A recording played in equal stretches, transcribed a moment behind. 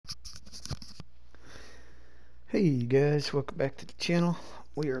Hey guys, welcome back to the channel.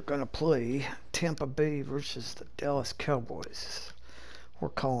 We are going to play Tampa Bay versus the Dallas Cowboys. We're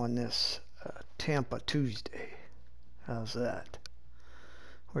calling this Tampa Tuesday. How's that?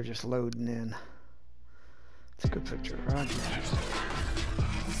 We're just loading in. It's a good picture, right?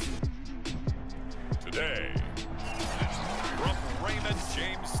 Today, from Raymond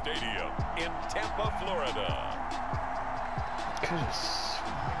James Stadium in Tampa, Florida.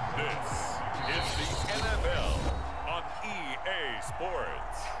 This is the NFL on EA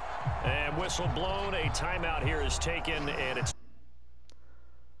Sports. And whistle blown, a timeout here is taken, and it's...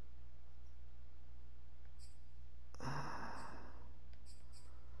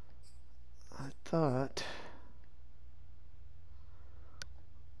 I thought...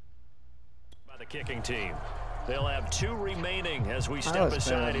 by the kicking team. They'll have 2 remaining as we step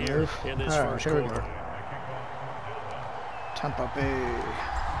aside here in this first quarter. Tampa Bay.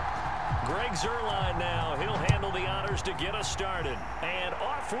 Greg Zuerlein now. He'll handle the honors to get us started. And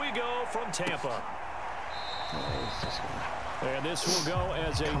off we go from Tampa. And this will go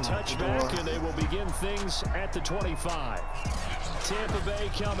as a touchback, and they will begin things at the 25. Tampa Bay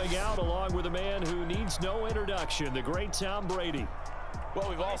coming out along with a man who needs no introduction, the great Tom Brady. Well,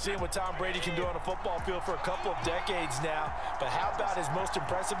 we've all seen what Tom Brady can do on a football field for a couple of decades now. But how about his most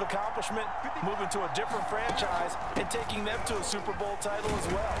impressive accomplishment? Moving to a different franchise and taking them to a Super Bowl title as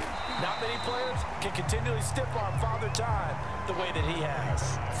well. Not many players can continually stiff on Father Time the way that he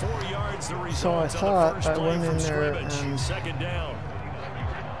has. 4 yards the result. So I thought I went in there and... Second down.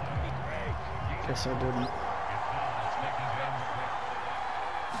 Guess I didn't.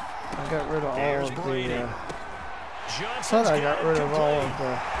 I got rid of all of the... I thought I got rid of all of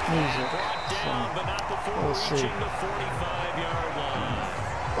the music. So we'll see.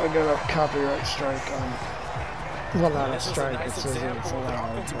 I got a copyright strike on. Well, not a strike. It says it's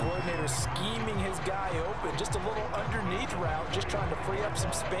allowed. Offensive coordinator scheming his guy open, just a little underneath route, just trying to free up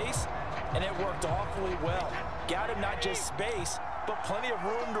some space, and it worked awfully well. Got him not just space, but plenty of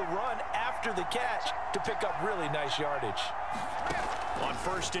room to run after the catch to pick up really nice yardage. On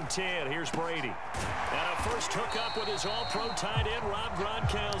 1st and 10, here's Brady. And a first hookup with his all-pro tight end, Rob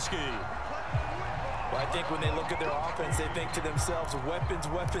Gronkowski. Well, I think when they look at their offense, they think to themselves, weapons,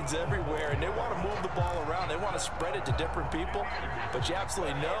 weapons everywhere, and they want to move the ball around. They want to spread it to different people, but you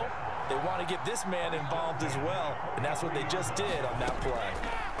absolutely know they want to get this man involved as well, and that's what they just did on that play.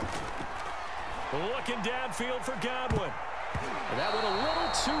 Looking downfield for Godwin. And that went a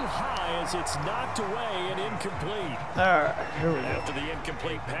little too high as it's knocked away and incomplete. All right, here we go. After the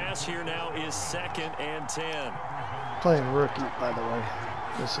incomplete pass, here now is 2nd and 10. Playing rookie, by the way.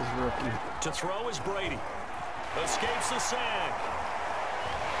 This is rookie. To throw is Brady. Escapes the sack.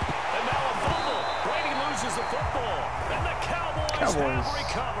 And now a fumble. Brady loses the football. And the Cowboys have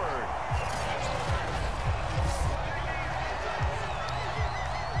recovered.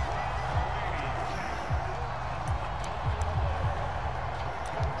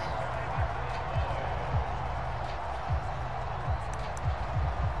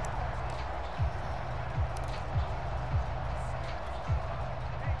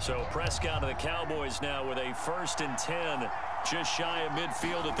 So Prescott of the Cowboys now with a 1st and 10, just shy of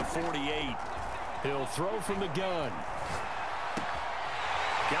midfield at the 48. He'll throw from the gun.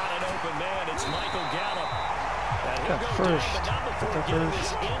 Got an open man. It's Michael Gallup. And he'll go down, but not before getting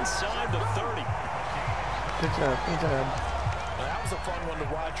this inside the 30. Good job, good job. Well, that was a fun one to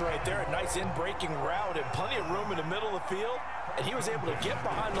watch right there. A nice in-breaking route and plenty of room in the middle of the field. And he was able to get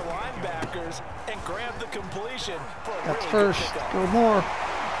behind the linebackers and grab the completion for a That's really first. good pickup. Go more.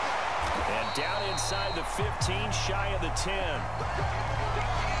 And down inside the 15, shy of the 10.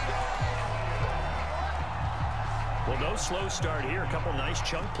 Well, no slow start here. A couple nice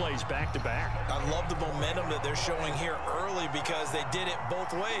chunk plays back-to-back. I love the momentum that they're showing here early because they did it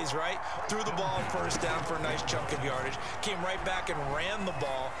both ways, right? Threw the ball on 1st down for a nice chunk of yardage. Came right back and ran the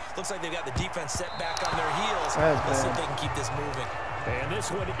ball. Looks like they've got the defense set back on their heels. Let's see if they can keep this moving. And this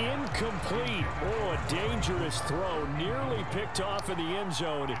one incomplete. Oh, a dangerous throw. Nearly picked off in the end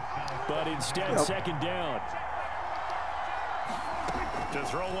zone, but instead 2nd down. To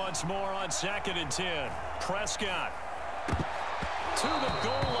throw once more on 2nd and 10. Prescott to the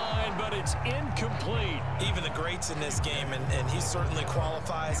goal line, but it's incomplete. Even the greats in this game, and he certainly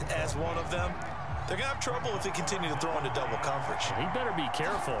qualifies as one of them, they're going to have trouble if they continue to throw into double coverage. He better be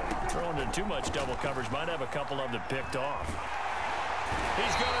careful. Throwing into too much double coverage might have a couple of them picked off.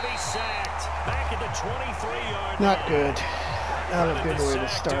 He's going to be sacked. Back at the 23-yard line. Not good. Not a good way to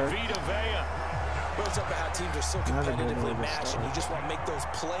start. Goes up how teams are so competitively matched, and you just want to make those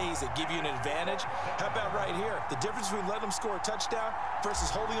plays that give you an advantage. How about right here? The difference between letting them score a touchdown versus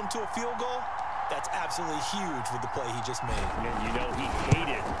holding them to a field goal? That's absolutely huge with the play he just made. And you know he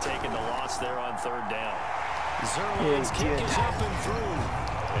hated taking the loss there on third down. Zerline's kick is up and through.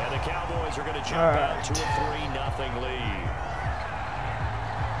 And the Cowboys are going to jump out to a 3-0 lead.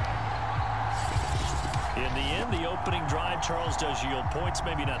 In the end, the opening drive, Charles, does yield points.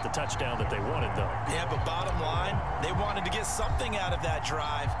 Maybe not the touchdown that they wanted, though. Yeah, but bottom line, they wanted to get something out of that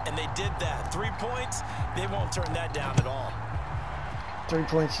drive, and they did that. 3 points, they won't turn that down at all. 3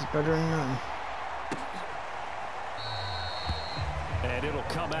 points is better than none. And it'll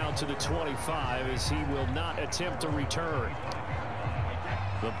come out to the 25 as he will not attempt a return.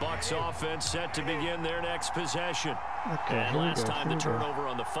 The Bucs offense set to begin their next possession. Okay, and last time the turnover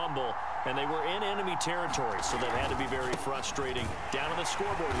on the fumble, and they were in enemy territory, so that had to be very frustrating. Down on the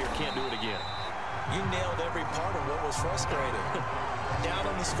scoreboard here, can't do it again. You nailed every part of what was frustrating. Down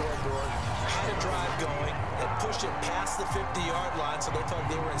on the scoreboard, had a drive going, and pushed it past the 50-yard line, so they thought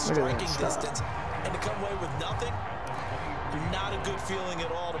they were in striking distance. And to come away with nothing, not a good feeling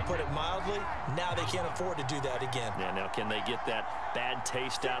at all, to put it mildly. Now they can't afford to do that again. Yeah, now can they get that bad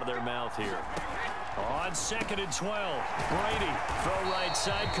taste out of their mouth here? On 2nd and 12, Brady, throw right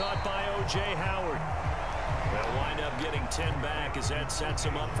side, caught by O.J. Howard. They'll wind up getting 10 back as that sets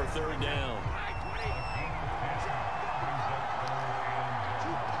them up for third down.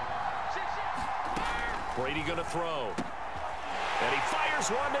 Brady going to throw. And he fires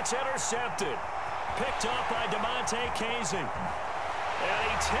one that's intercepted. Picked up by DeMonte Casey. And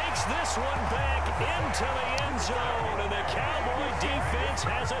he takes this one back into the end zone. And the Cowboy defense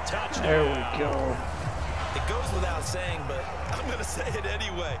has a touchdown. There we go. It goes without saying, but I'm going to say it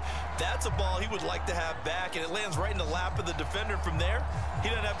anyway. That's a ball he would like to have back, and it lands right in the lap of the defender from there. He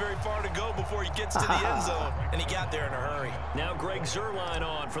doesn't have very far to go before he gets to the end zone, and he got there in a hurry. Now Greg Zuerlein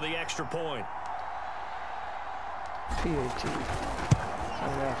on for the extra point. PAT.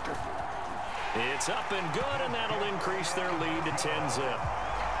 Right after. It's up and good, and that'll increase their lead to 10-zip.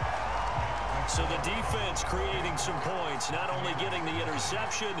 So the defense creating some points, not only getting the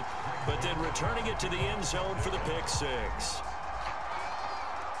interception, but then returning it to the end zone for the pick six.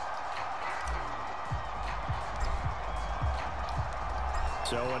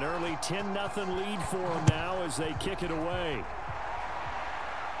 So an early 10-0 lead for them now as they kick it away.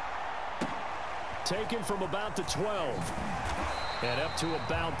 Taken from about the 12. And up to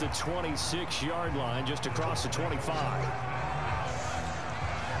about the 26-yard line, just across the 25.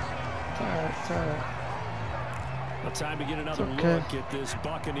 Well, time to get another look at this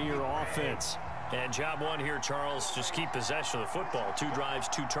Buccaneer offense. And job one here, Charles, just keep possession of the football. 2 drives,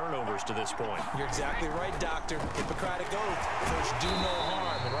 2 turnovers to this point. You're exactly right, Doctor. Hippocratic oath. First, do no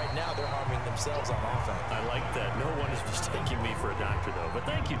harm. And right now, they're harming themselves on offense. I like that. No one is mistaking me for a doctor, though. But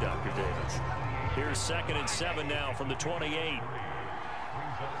thank you, Dr. Davis. Here's 2nd and 7 now from the 28.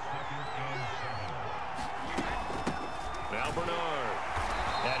 Now Bernard.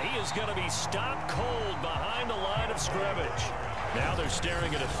 And he is going to be stopped cold behind the line of scrimmage. Now they're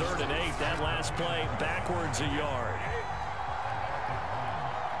staring at a 3rd and 8. That last play backwards a yard.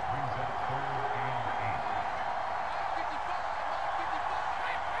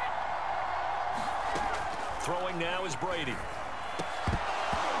 Throwing now is Brady.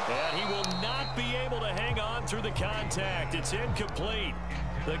 And he will not be able to hang on through the contact. It's incomplete.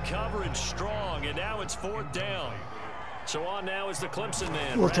 The coverage strong, and now it's 4th down. So on now is the Clemson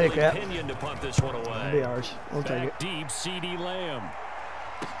man. We'll take that. Pinion to punt this one away. That'll be ours. We'll take it. Deep, CeeDee Lamb.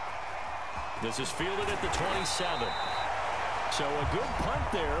 This is fielded at the 27. So a good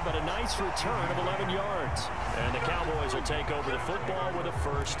punt there, but a nice return of 11 yards. And the Cowboys will take over the football with a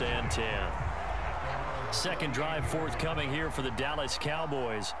 1st and 10. Second drive forthcoming here for the Dallas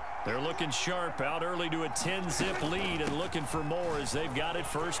Cowboys. They're looking sharp, out early to a 10-zip lead and looking for more as they've got it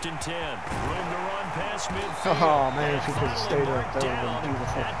 1st and 10. Room to run past midfield. Oh, man, if he could have stayed up, that would have been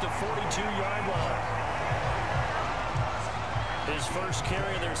beautiful. At the 42-yard line. His first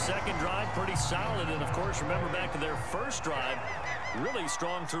carry of their second drive, pretty solid. And, of course, remember back to their first drive, really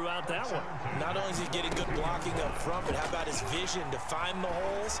strong throughout that one. Not only is he getting good blocking up front, but how about his vision to find the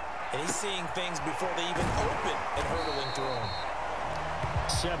holes? And he's seeing things before they even open and hurdling through them.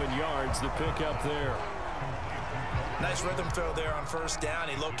 7 yards, the pickup there. Nice rhythm throw there on 1st down.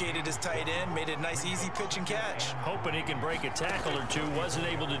 He located his tight end, made it a nice, easy pitch and catch. Hoping he can break a tackle or two. Wasn't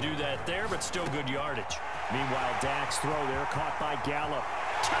able to do that there, but still good yardage. Meanwhile, Dak's throw there caught by Gallup.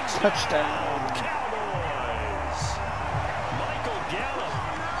 Touchdown, Cowboys! Michael Gallup,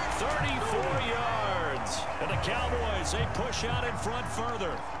 34 yards. And the Cowboys, they push out in front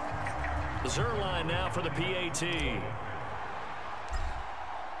further. Zuerlein now for the PAT.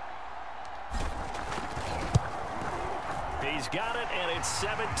 He's got it, and it's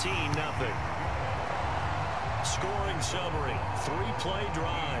 17-0. Scoring summary, 3-play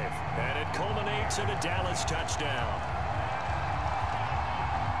drive, and it culminates in a Dallas touchdown.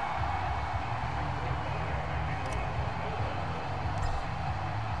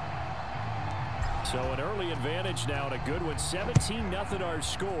 So an early advantage now and a good one. 17-0 our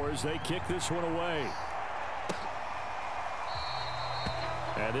scores. They kick this one away.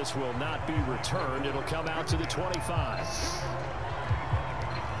 And this will not be returned. It'll come out to the 25.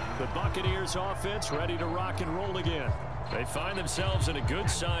 The Buccaneers offense ready to rock and roll again. They find themselves in a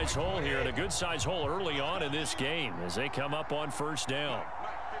good-sized hole here, and a good-sized hole early on in this game as they come up on first down.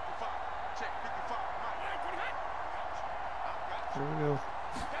 Here we go.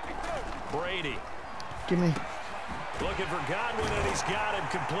 Brady. Gimme. Looking for Godwin, and he's got him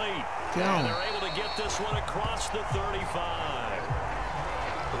complete. Down. And they're able to get this one across the 35.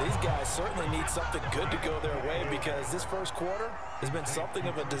 Well, these guys certainly need something good to go their way because this first quarter has been something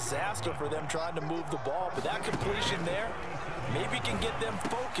of a disaster for them trying to move the ball. But that completion there maybe can get them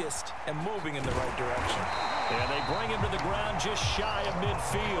focused and moving in the right direction. And they bring him to the ground just shy of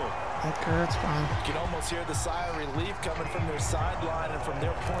midfield. Okay, that's fine. You can almost hear the sigh of relief coming from their sideline and from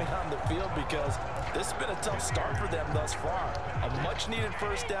their point on the field because this has been a tough start for them thus far. A much-needed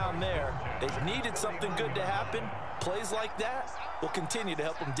first down there. They've needed something good to happen. Plays like that will continue to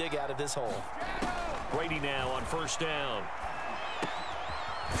help them dig out of this hole. Brady now on first down.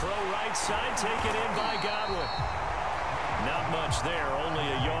 Throw right side, taken in by Godwin. Not much there, only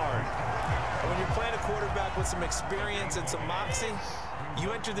a yard. When you're playing a quarterback with some experience and some moxie, you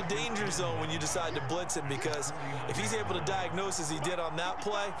enter the danger zone when you decide to blitz him because if he's able to diagnose as he did on that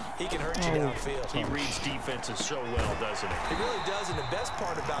play, he can hurt you downfield. He reads defenses so well, doesn't he? He really does, and the best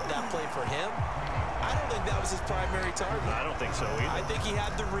part about that play for him, I don't think that was his primary target. I don't think so either. I think he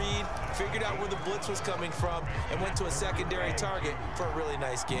had the read, figured out where the blitz was coming from, and went to a secondary target for a really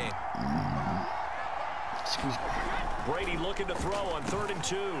nice game. Excuse me. Brady looking to throw on 3rd and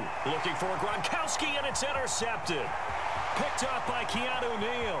 2. Looking for Gronkowski, and it's intercepted. Picked up by Keanu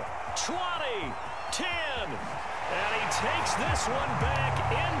Neal. 20, 10, and he takes this one back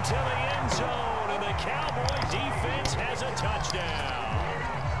into the end zone, and the Cowboy defense has a touchdown.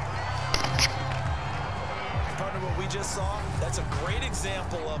 Partner, what we just saw, that's a great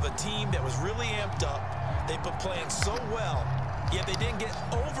example of a team that was really amped up. They've been playing so well, yet they didn't get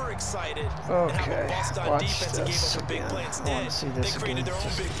overexcited and have a bust on defense and gave up a big play instead. They created their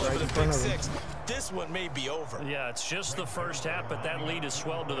own big play with a pick six. This one may be over. Yeah, it's just the first half, but that lead has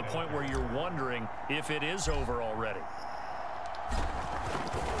swelled to the point where you're wondering if it is over already.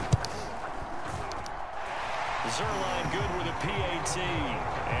 Zerline good with a PAT,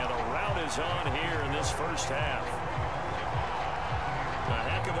 and a rout is on here in this first half. A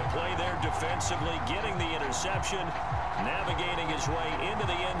heck of a play there defensively, getting the interception, navigating his way into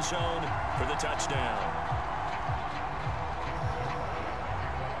the end zone for the touchdown.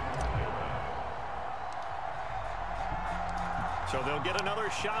 So they'll get another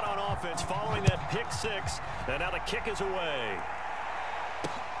shot on offense following that pick six, and now the kick is away.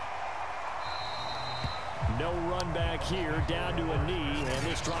 No run back here, down to a knee, and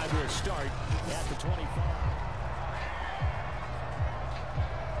this drive will start at the 25.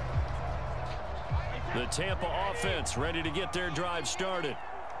 The Tampa offense ready to get their drive started.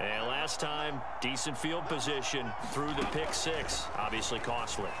 And last time, decent field position through the pick six. Obviously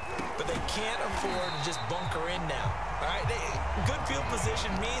costly. But they can't afford to just bunker in now. All right, good field position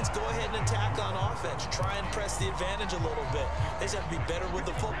means go ahead and attack on offense. Try and press the advantage a little bit. They just have to be better with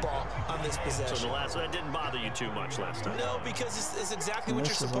the football on this possession. So that didn't bother you too much last time? No, because it's exactly what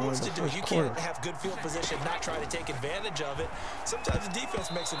you're supposed to do. You can't have good field position, not try to take advantage of it. Sometimes the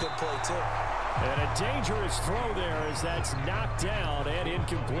defense makes a good play, too. And a dangerous throw there as that's knocked down and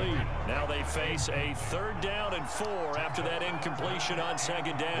incomplete. Now they face a 3rd down and 4 after that incompletion on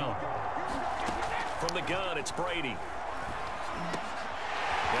 2nd down. From the gun, it's Brady.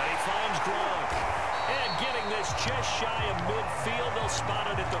 Now he finds Gronk. And getting this just shy of midfield, they'll spot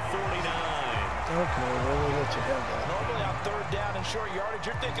it at the 49. Okay, we'll let you have that. Normally on 3rd down and short yardage,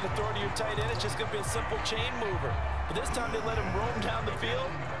 you're thinking of throwing to your tight end. It's just going to be a simple chain mover. But this time they let him roam down the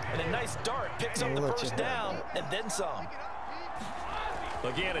field, and a nice dart picks up the first down and then some.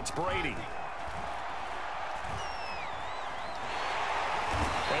 Again, it's Brady.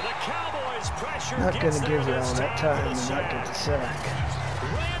 And the Cowboys pressure Not going gets to there give you all this that time time for the and not get the sack.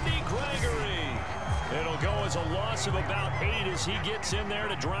 Randy Gregory. It'll go as a loss of about 8 as he gets in there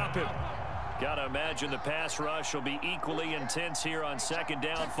to drop him. Got to imagine the pass rush will be equally intense here on second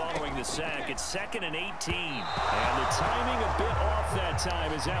down following the sack. It's 2nd and 18. And the timing a bit off that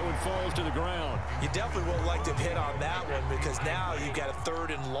time as that one falls to the ground. You definitely would like to hit on that one because now you've got a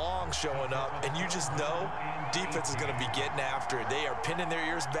 3rd and long showing up, and you just know defense is going to be getting after it. They are pinning their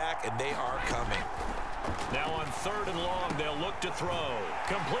ears back, and they are coming. Now on 3rd and long, they'll look to throw.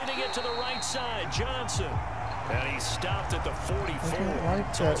 Completing it to the right side, Johnson. And he stopped at the 44.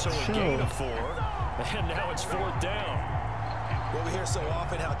 It's also a gain of 4. And now it's 4th down. Well, we hear so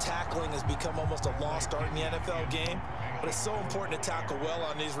often how tackling has become almost a lost art in the NFL game. But it's so important to tackle well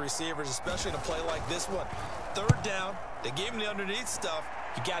on these receivers, especially in a play like this one. 3rd down, they gave him the underneath stuff.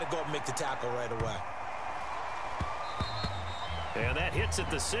 You got to go up and make the tackle right away. And that hits at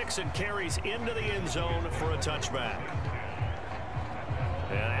the 6 and carries into the end zone for a touchback.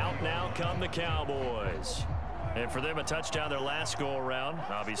 And out now come the Cowboys. And for them, a touchdown their last go-around.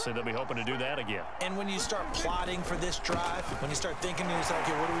 Obviously, they'll be hoping to do that again. And when you start plotting for this drive, when you start thinking to yourself,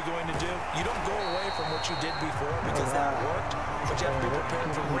 okay, what are we going to do? You don't go away from what you did before because that worked. But you have to be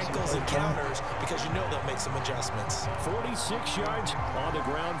prepared for wrinkles and counters because you know they'll make some adjustments. 46 yards on the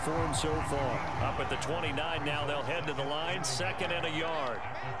ground for him so far. Up at the 29 now, they'll head to the line. 2nd and a yard.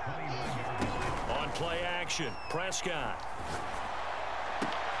 On play action, Prescott.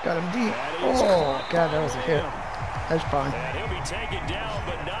 Got him deep. Oh, God, that was a hit. That's fine. And he'll be taken down,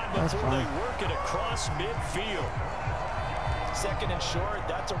 but not before they work it across midfield. 2nd and short,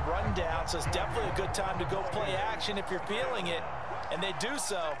 that's a rundown, so it's definitely a good time to go play action if you're feeling it. And they do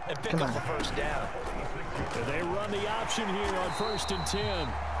so and pick up the 1st down. And they run the option here on 1st and 10.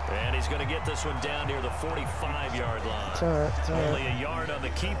 And he's going to get this one down near the 45-yard line. It's all right. It's all right. Only a yard on the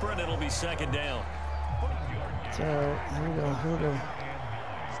keeper, and it'll be 2nd down. It's all right. Here we go. Here we go.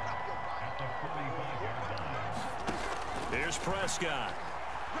 Here's Prescott.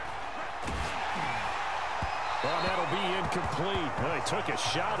 Well, that'll be incomplete. Well, he took a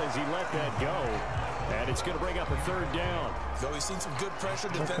shot as he let that go. And it's going to bring up a 3rd down. So we've seen some good pressure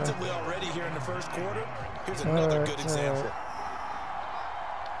defensively already here in the 1st quarter. Here's another good example.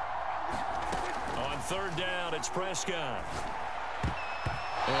 On 3rd down, it's Prescott.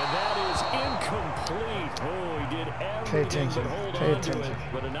 And that is incomplete. Oh, he did everything but hold on to it.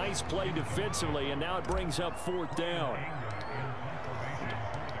 But a nice play defensively, and now it brings up 4th down.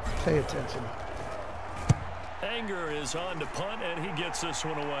 Pay attention. Anger is on to punt, and he gets this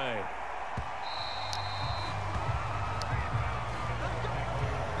one away.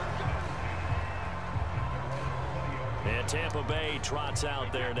 And Tampa Bay trots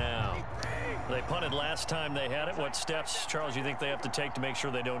out there now. They punted last time they had it. What steps, Charles, you think they have to take to make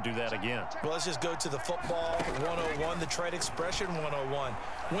sure they don't do that again? Well, let's just go to the football 101, the trade expression 101.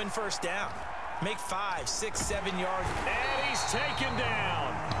 Win 1st down. Make 5, 6, 7 yards. And he's taken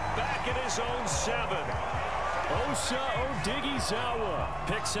down. Back at his own 7. Osa Odighizuwa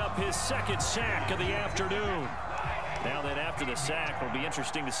picks up his 2nd sack of the afternoon. Now then, after the sack, it'll be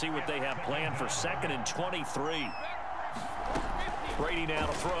interesting to see what they have planned for 2nd and 23. Brady now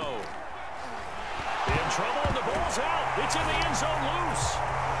to throw. In trouble, and the ball's out. It's in the end zone loose.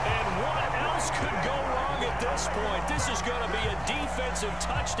 And what else could go wrong at this point? This is going to be a defensive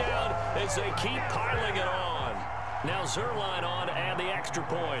touchdown as they keep piling it on. Now Zerline on to add the extra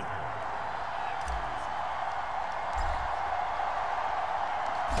point.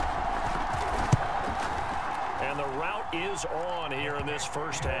 And the route is on here in this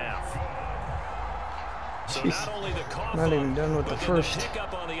 1st half. So not only the cough not even done with the first. The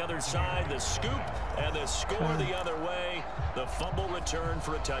pickup on the other side, the scoop, and the score the other way. The fumble return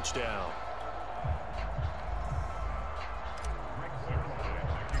for a touchdown.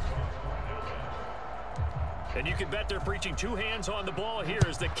 And you can bet they're preaching 2 hands on the ball here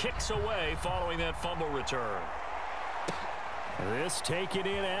as the kick's away following that fumble return. This taken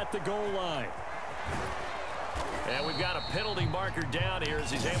in at the goal line. And we've got a penalty marker down here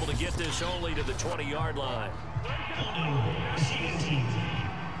as he's able to get this only to the 20-yard line.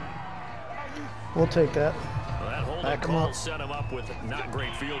 We'll take that. Well, that holding call set him up with not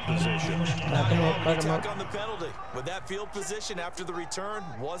great field position. Back him up, back him up. On the penalty. With that field position after the return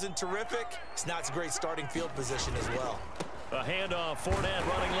wasn't terrific. It's not a great starting field position as well. A handoff, Fournette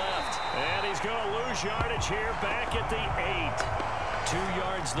running left. And he's going to lose yardage here back at the 8. 2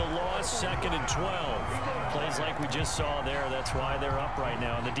 yards the loss, 2nd and 12. Plays like we just saw there. That's why they're up right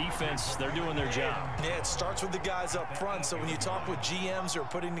now. And the defense, they're doing their job. Yeah, it starts with the guys up front. So when you talk with GMs who are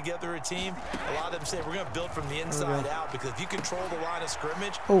putting together a team, a lot of them say we're going to build from the inside out because if you control the line of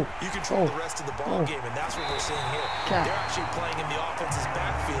scrimmage, you control the rest of the ball game. And that's what we're seeing here. They're actually playing in the offense's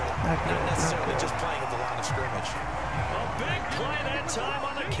backfield, not necessarily just playing at the line of scrimmage. A big play that time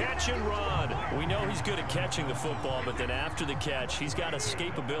on the catch and run. We know he's good at catching the football, but then after the catch, he's got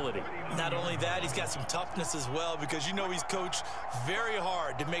escapability. Not only that, he's got some toughness as well, because you know he's coached very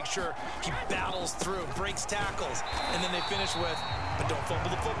hard to make sure he battles through, breaks tackles, and then they finish with, but don't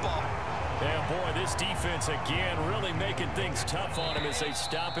fumble the football. Yeah, boy, this defense again really making things tough on him as they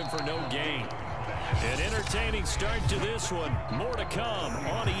stop him for no gain. An entertaining start to this one. More to come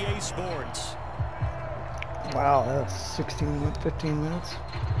on EA Sports. Wow, that's 15 minutes.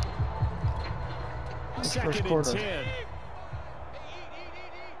 That's Second first quarter. and 10.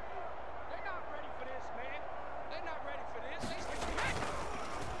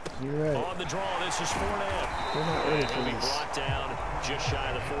 You're right. On the draw, this is Fournette. They're not ready And for he'll be this. brought down just shy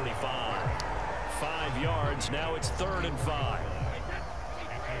of the 45. 5 yards. Now it's 3rd and 5.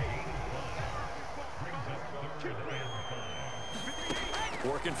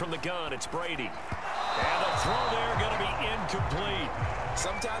 Working from the gun, it's Brady. And the throw there going to be incomplete.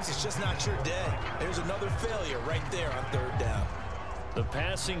 Sometimes it's just not your day. There's another failure right there on 3rd down. The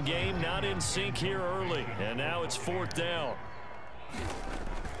passing game not in sync here early. And now it's 4th down.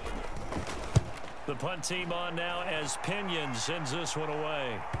 The punt team on now as Pinion sends this one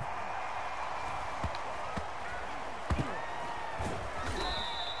away.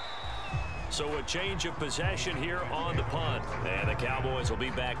 So a change of possession here on the punt. And the Cowboys will be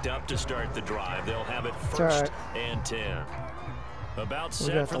backed up to start the drive. They'll have it 1st and 10. About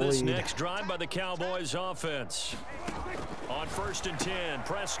set for this next drive by the Cowboys offense. On 1st and 10,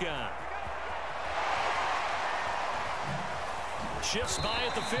 Prescott. Shifts by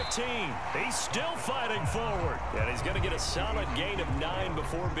at the 15. He's still fighting forward. And he's going to get a solid gain of 9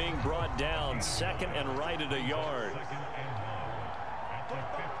 before being brought down. 2nd and right at a yard.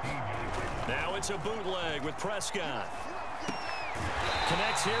 Now it's a bootleg with Prescott.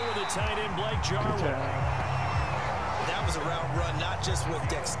 Connects here with a tight end, Blake Jarwin. That was a route run, not just with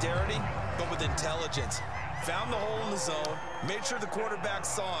dexterity, but with intelligence. Found the hole in the zone, made sure the quarterback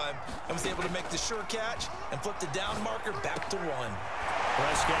saw him, and was able to make the sure catch and flip the down marker back to 1.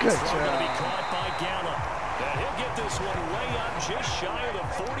 Prescott's throw going to be caught by Gallup. And he'll get this one way up just shy of the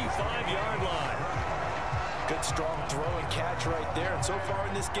 45-yard line. Good strong throw and catch right there. And so far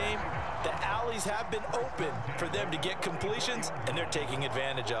in this game, the alleys have been open for them to get completions, and they're taking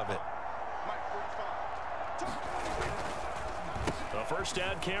advantage of it. A first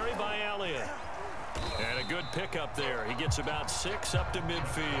down carry by Elliott. And a good pickup there. He gets about 6 up to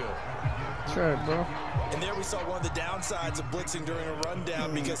midfield. That's right, bro. And there we saw one of the downsides of blitzing during a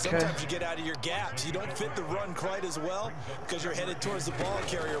rundown, because sometimes you get out of your gaps. You don't fit the run quite as well because you're headed towards the ball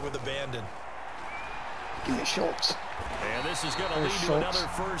carrier with abandon. Give me Schultz. And this is going to lead to another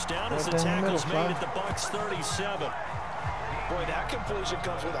first down as the tackle's made at the Bucs 37. Boy, that completion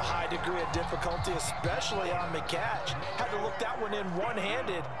comes with a high degree of difficulty, especially on the catch. Had to look that one in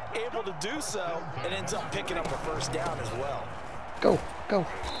one-handed, able to do so, and ends up picking up a first down as well. Go, go.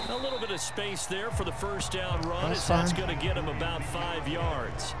 A little bit of space there for the first down run. That's going to get him about 5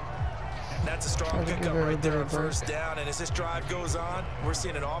 yards. That's a strong pickup right there on first down, and as this drive goes on, we're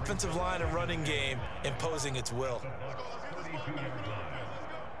seeing an offensive line and running game imposing its will.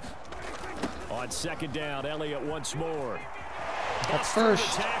 On 2nd down, Elliott once more. That's first.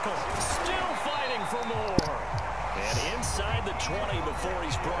 Tackle. Still fighting for more. And inside the 20 before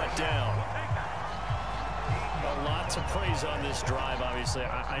he's brought down. Well, lots of praise on this drive, obviously.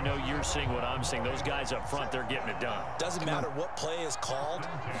 I know you're seeing what I'm seeing. Those guys up front, they're getting it done. Doesn't matter what play is called.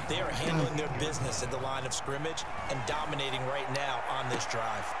 They are handling their business at the line of scrimmage and dominating right now on this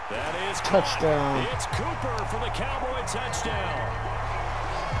drive. That is touchdown. It's Cooper for the Cowboy touchdown.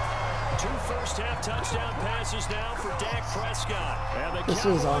 2 first-half touchdown passes now for Dak Prescott. And the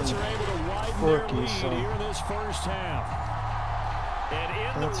Cowboys are able to widen their lead here in this first half. And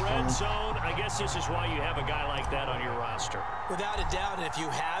in the red zone, I guess this is why you have a guy like that on your roster. Without a doubt, and if you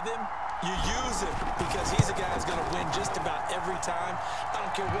have him, you use him, because he's a guy who's going to win just about every time. I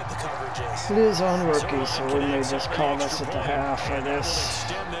don't care what the coverage is. It is on rookie, so we may just call this at the half for this.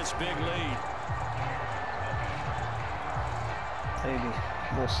 Extend this big lead. Maybe.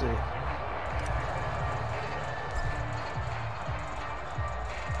 We'll see.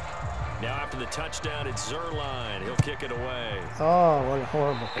 Now after the touchdown, it's Zerline. He'll kick it away. Oh, what a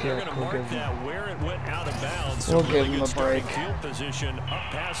horrible kick. They're going to mark that where it went out of bounds. We'll give him a break. Field position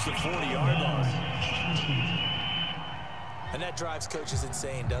up past the 40-yard line. And that drives coaches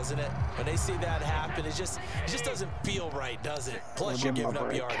insane, doesn't it? When they see that happen, it just doesn't feel right, does it? Plus, you're giving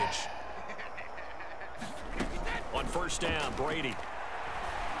up yardage. On first down, Brady.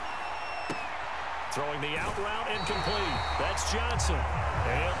 Throwing the out route incomplete. That's Johnson.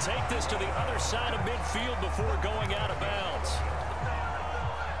 And he'll take this to the other side of midfield before going out of bounds.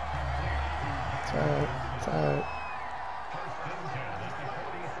 It's all right. It's all right.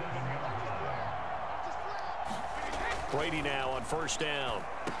 Brady now on first down.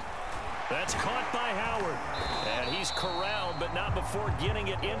 That's caught by Howard. And he's corralled, but not before getting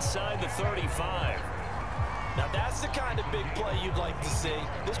it inside the 35. Now that's the kind of big play you'd like to see.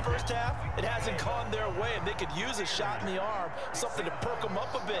 This first half, it hasn't gone their way, and they could use a shot in the arm, something to perk them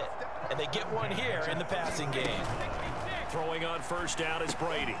up a bit. And they get one here in the passing game. Throwing on first down is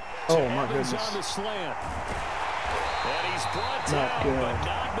Brady. Oh, my goodness. On the slant. And he's brought Not down, good. but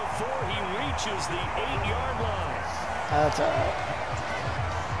not before he reaches the 8-yard line. That's all right.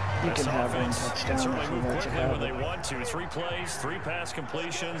 You This can have one offense touchdown can certainly if you move let you quickly have when they it. want to. 3 plays, 3 pass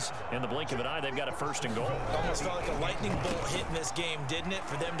completions. In the blink of an eye, they've got a first and goal. Almost felt like a lightning bolt hit in this game, didn't it?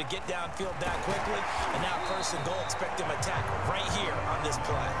 For them to get downfield that quickly. And now first and goal, expect them attack right here on this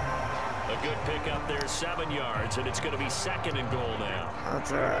play. A good pickup there, 7 yards, and it's going to be second and goal now.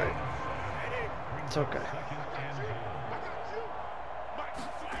 That's all right. It's okay.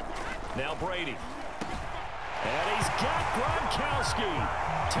 Now Brady. And he's got Gronkowski.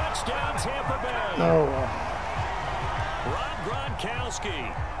 Touchdown, Tampa Bay. Oh, Rob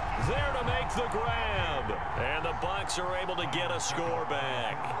Gronkowski there to make the grab. And the Bucs are able to get a score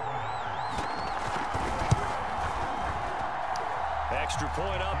back. Extra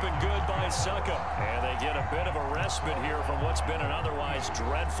point up and good by Succa. And they get a bit of a respite here from what's been an otherwise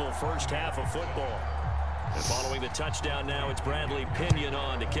dreadful first half of football. And following the touchdown now, it's Bradley Pinion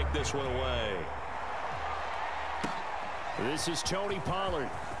on to kick this one away. This is Tony Pollard.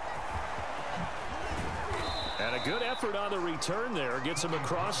 And a good effort on the return there. Gets him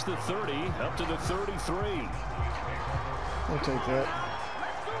across the 30, up to the 33. I'll take that.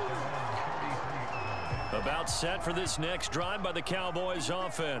 About set for this next drive by the Cowboys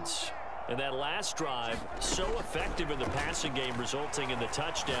offense. And that last drive, so effective in the passing game, resulting in the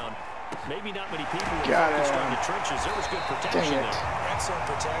touchdown. Maybe not many people were focused on the trenches. There was good protection there. Excellent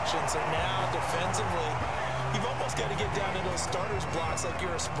protection. So now defensively, you've almost got to get down to those starters blocks like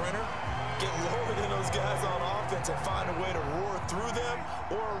you're a sprinter. Get lower than those guys on offense and find a way to roar through them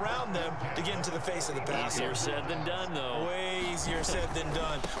or around them to get into the face of the passer. Easier said than done, though. Way easier said than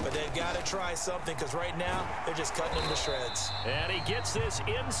done. But they've got to try something because right now they're just cutting them to shreds. And he gets this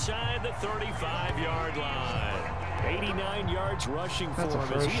inside the 35-yard line. 89 yards rushing for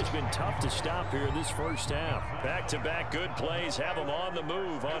him as he has been tough to stop here this first half. Back-to-back good plays have him on the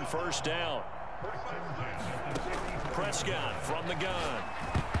move on first down. Prescott from the gun.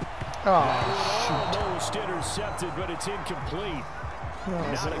 Oh, Almost intercepted, but it's incomplete.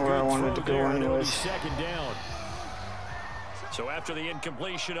 that's Not a where I good wanted throw to go there, and it'll be anyways. second down. So after the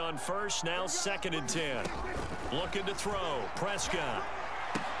incompletion on first, now second and 10. Looking to throw. Prescott.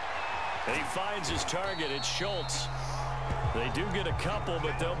 And he finds his target. It's Schultz. They do get a couple,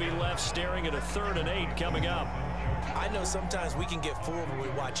 but they'll be left staring at a 3rd and 8 coming up. I know sometimes we can get fooled when we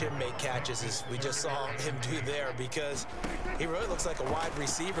watch him make catches, as we just saw him do there, because he really looks like a wide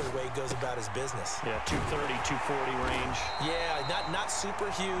receiver the way he goes about his business. Yeah, 230, 240 range. Yeah, not super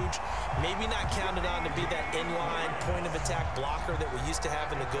huge. Maybe not counted on to be that inline point-of-attack blocker that we used to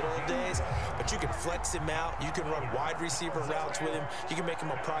have in the good old days, but you can flex him out. You can run wide receiver routes with him. You can make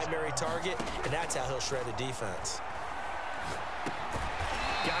him a primary target, and that's how he'll shred a defense.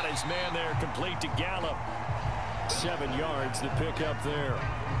 Got his man there, complete to Gallup. 7 yards, the pickup there.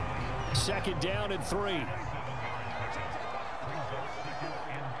 Second down and 3.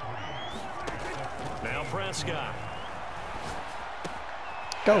 Now Prescott.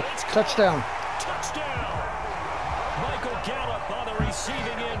 Go. Touchdown. Touchdown. Michael Gallup on the receiving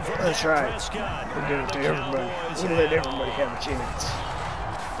end from That's Dak right. Prescott. We'll give it to everybody. Cowboys We'll let have everybody have a chance.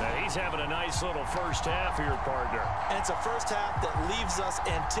 Now he's having a nice little first half here, partner. And it's a first half that leaves us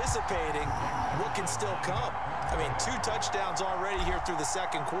anticipating what can still come. I mean, 2 touchdowns already here through the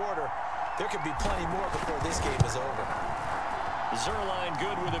second quarter. There could be plenty more before this game is over. Zerline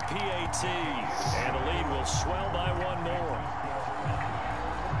good with a PAT, and the lead will swell by 1 more.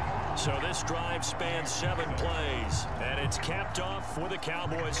 So this drive spans 7 plays, and it's capped off with a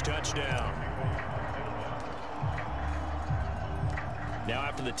Cowboys touchdown. Now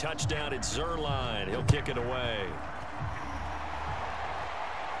after the touchdown, it's Zerline. He'll kick it away.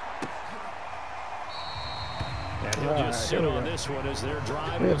 And he'll just sit on this one as their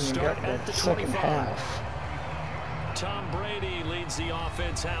drive will start at the 25. Tom Brady leads the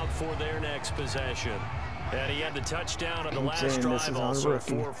offense out for their next possession. And he had the touchdown on the last drive, also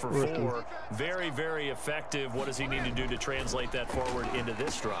 4 for 4. Very, very effective. What does he need to do to translate that forward into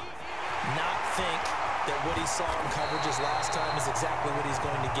this drive? not think that what he saw in coverages last time is exactly what he's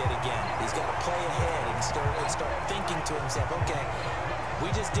going to get again. He's got to play ahead and start thinking to himself, okay, we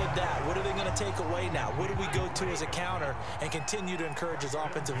just did that. What are they going to take away now? What do we go to as a counter? And continue to encourage his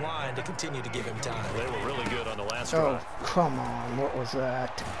offensive line to continue to give him time. They were really good on the last Oh, drive. come on. What was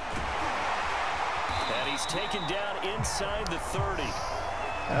that? And he's taken down inside the 30.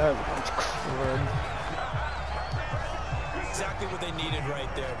 That was crud. Exactly what they needed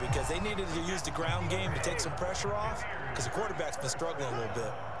right there, because they needed to use the ground game to take some pressure off, because the quarterback's been struggling a little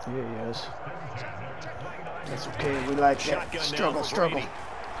bit. Yeah, he is. That's okay. We like that. Shotgun Struggle.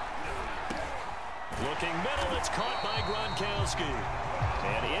 Looking middle, it's caught by Gronkowski.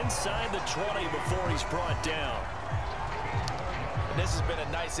 And inside the 20 before he's brought down. And this has been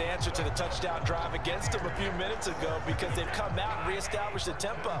a nice answer to the touchdown drive against them a few minutes ago, because they've come out and reestablished the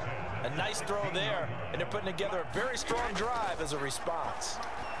tempo. A nice throw there, and they're putting together a very strong drive as a response.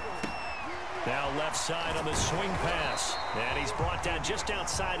 Now left side on the swing pass. And he's brought down just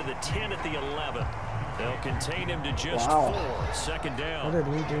outside of the 10 at the 11. They'll contain him to just 4. Second down. What did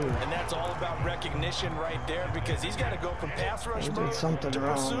we do? And that's all about recognition right there, because he's got to go from pass rush mode to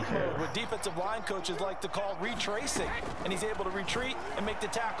pursuit mode, what defensive line coaches like to call retracing. And he's able to retreat and make the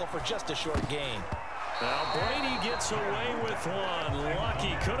tackle for just a short gain. Now Brady gets away with one.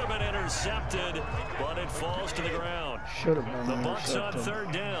 Lucky, could have been intercepted, but it falls to the ground. Should have been The Bucs on intercepted.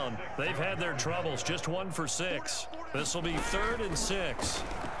 third down. They've had their troubles, just 1 for 6. This will be 3rd and 6.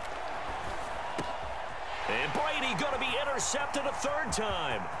 And Brady going to be intercepted a 3rd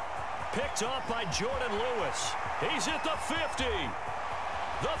time. Picked off by Jordan Lewis. He's at the 50,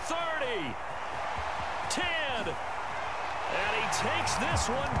 the 30, 10. And he takes this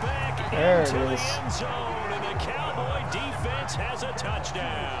one back into the end zone. And the Cowboy defense has a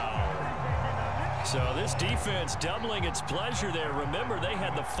touchdown. So this defense doubling its pleasure there. Remember, they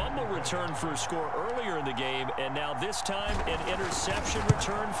had the fumble return for a score earlier in the game. And now this time an interception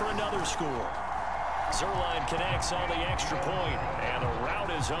return for another score. Zerline connects on the extra point, and the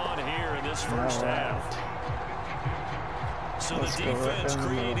route is on here in this first half. So the defense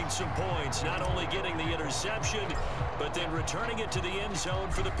creating some points, not only getting the interception, but then returning it to the end zone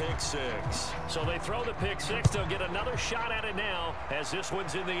for the pick 6. So they throw the pick 6. They'll get another shot at it now as this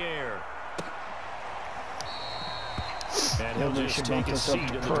one's in the air. And he'll just take a seat, and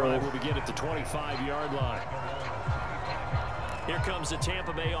the drive will begin at the 25-yard line. Here comes the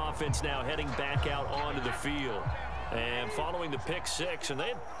Tampa Bay offense now heading back out onto the field. And following the pick 6, and they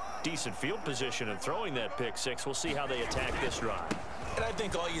had decent field position in throwing that pick 6. We'll see how they attack this drive. And I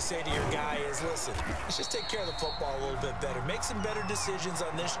think all you say to your guy is, listen, let's just take care of the football a little bit better. Make some better decisions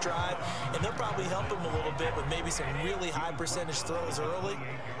on this drive, and they'll probably help him a little bit with maybe some really high percentage throws early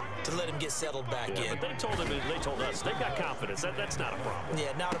to let him get settled back in. But they told us they've got confidence. That's not a problem.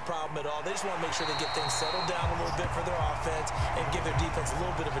 Yeah, not a problem at all. They just want to make sure they get things settled down a little bit for their offense and give their defense a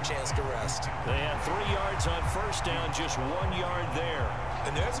little bit of a chance to rest. They had 3 yards on first down, just 1 yard there.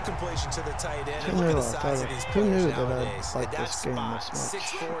 And there's a completion to the tight end. And look at the size of these players nowadays. At that spot,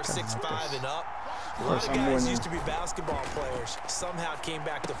 6'4", 6'5", and up. A lot of guys used to be basketball players. Somehow came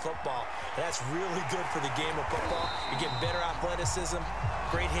back to football. And that's really good for the game of football. You're getting better athleticism,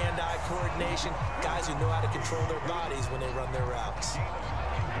 great hand-eye coordination, guys who know how to control their bodies when they run their routes.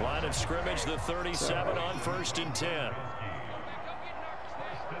 Line of scrimmage, the 37 on 1st and 10.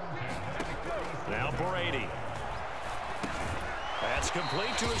 Now Brady. That's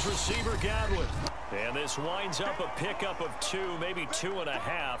complete to his receiver, Godwin. And this winds up a pickup of 2, maybe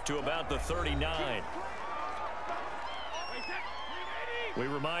 2.5 to about the 39. We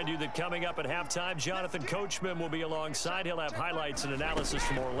remind you that coming up at halftime, Jonathan Coachman will be alongside. He'll have highlights and analysis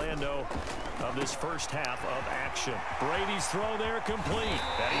from Orlando of this first half of action. Brady's throw there complete.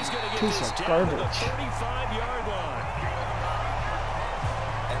 And he's going to get this down to the 35-yard line.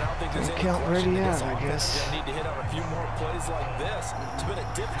 And I don't think there's any question that this offense is going to need to hit on a few more plays like this. It's been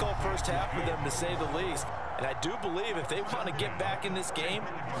a difficult first half for them, to say the least. And I do believe if they want to get back in this game,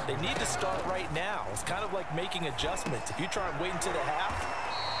 they need to start right now. It's kind of like making adjustments. If you try and wait until the half,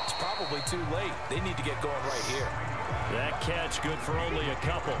 it's probably too late. They need to get going right here. That catch good for only a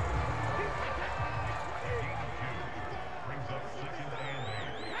couple.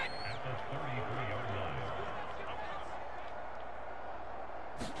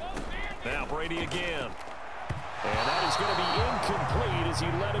 Now Brady again. And that is going to be incomplete as he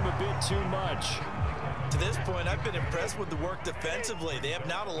led him a bit too much. To this point, I've been impressed with the work defensively. They have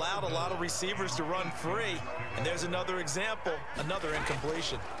not allowed a lot of receivers to run free. And there's another example, another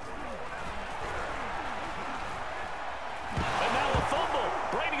incompletion. And now a fumble.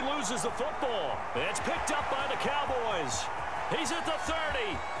 Brady loses the football. It's picked up by the Cowboys. He's at the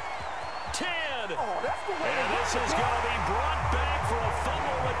 30. 10. And this is going to be brought back for a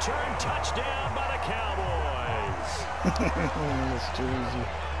fumble return touchdown by the Cowboys. That's too easy.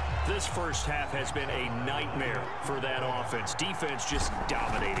 This first half has been a nightmare for that offense. Defense just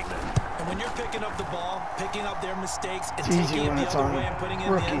dominating them. And when you're picking up the ball, picking up their mistakes, and It's easy taking it when the it's other on way and putting it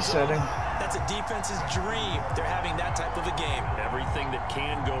in the rookie end zone, setting. that's a defense's dream. They're having that type of a game. Everything that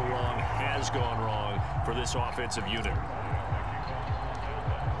can go wrong has gone wrong for this offensive unit.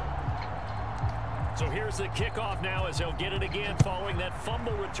 So here's the kickoff now as they'll get it again following that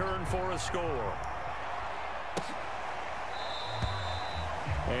fumble return for a score.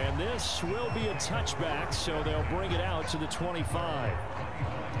 And this will be a touchback, so they'll bring it out to the 25.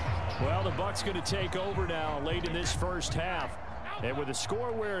 Well, the Bucs going to take over now late in this first half. And with the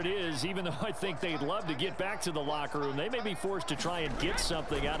score where it is, even though I think they'd love to get back to the locker room, they may be forced to try and get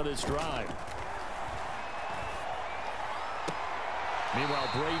something out of this drive. Meanwhile,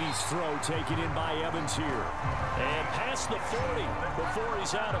 Brady's throw taken in by Evans here. And past the 40 before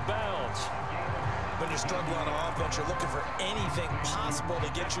he's out of bounds. When you're struggling on offense, you're looking for anything possible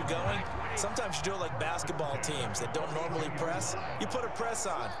to get you going. Sometimes you do it like basketball teams that don't normally press. You put a press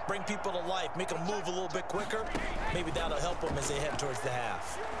on, bring people to life, make them move a little bit quicker. Maybe that'll help them as they head towards the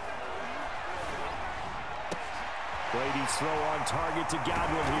half. Brady's throw on target to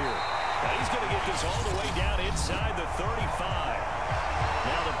Godwin here. Now he's going to get this all the way down inside the 35.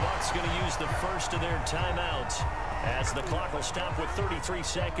 Now the Bucs going to use the first of their timeouts as the clock will stop with 33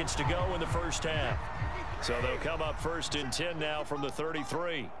 seconds to go in the first half. So they'll come up first and 10 now from the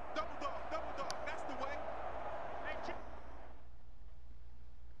 33.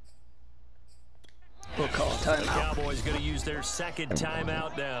 We'll call a timeout. The Cowboys going to use their second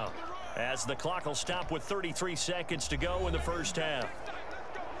timeout now as the clock will stop with 33 seconds to go in the first half.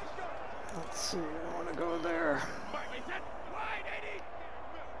 Let's see, I want to go there.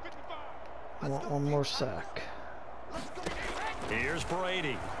 I want one more sack. Here's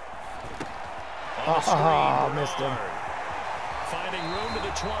Brady. Missed him. Finding room to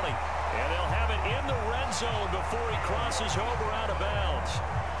the 20. And they'll have it in the red zone before he crosses over out of bounds.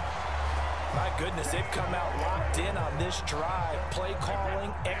 My goodness, they've come out locked in on this drive. Play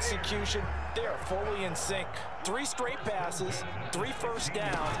calling, execution, they are fully in sync. 3 straight passes, 3 first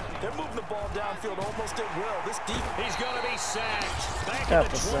downs. They're moving the ball downfield almost at will. This deep. He's going to be sacked. Back Got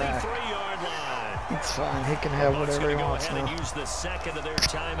at the the sack. 23-yard line. It's fine. He can have whatever he wants Go ahead now. and use the second of their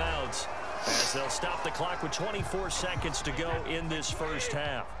timeouts as they'll stop the clock with 24 seconds to go in this first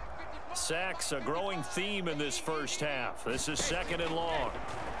half. Sacks a growing theme in this first half. This is second and long.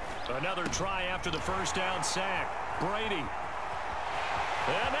 Another try after the first down sack. Brady.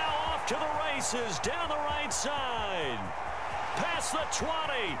 And now off to the races down the right side. Past the 20.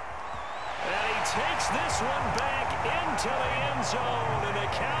 And he takes this one back into the end zone. And the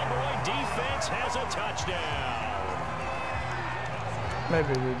Cowboy defense has a touchdown.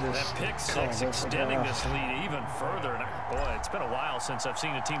 Maybe we That just pick call six this a extending half. this lead even further. And boy, it's been a while since I've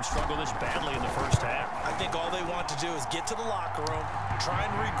seen a team struggle this badly in the first half. I think all they want to do is get to the locker room, try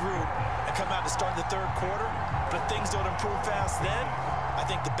and regroup, and come out to start the third quarter. But if things don't improve fast then, I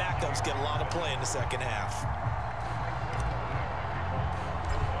think the backups get a lot of play in the second half.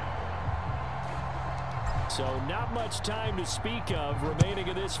 So not much time to speak of remaining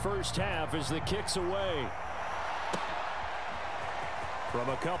in this first half as the kick's away. From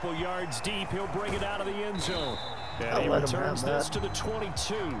a couple yards deep, he'll bring it out of the end zone. And he let him returns have this that. to the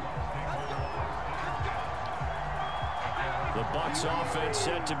 22. The Bucs offense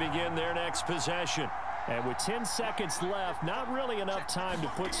set to begin their next possession. And with 10 seconds left, not really enough time to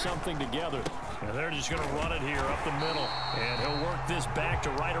put something together. And they're just going to run it here up the middle. And he'll work this back to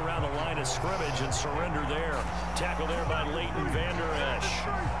right around the line of scrimmage and surrender there. Tackle there by Leighton Vander Esch.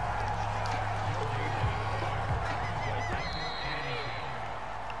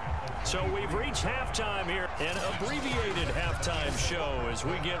 So we've reached halftime here, an abbreviated halftime show as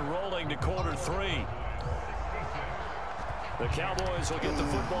we get rolling to quarter 3. The Cowboys will get the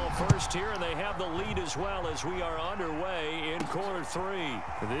football first here, and they have the lead as well as we are underway in quarter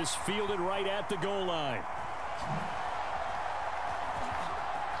 3. This fielded right at the goal line.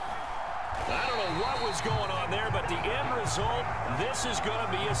 I don't know what was going on there, but the end result, this is going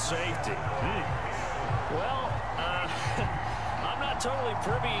to be a safety. Well, I'm not totally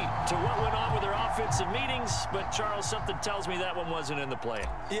privy to what went on with their offensive meetings, but Charles, something tells me that one wasn't in the plan.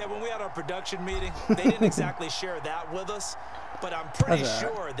 Yeah, when we had our production meeting, they didn't exactly share that with us, but I'm pretty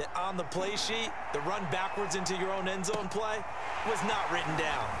sure that on the play sheet, the run backwards into your own end zone play was not written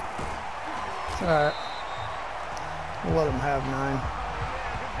down. All right. We'll let him have 9.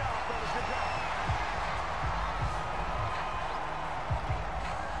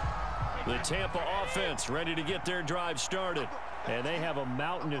 Tampa offense ready to get their drive started. And they have a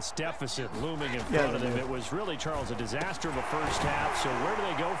mountainous deficit looming in front of them. It was really, Charles, a disaster of a first half. So where do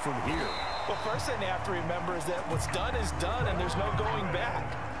they go from here? Well, first thing they have to remember is that what's done is done, and there's no going back.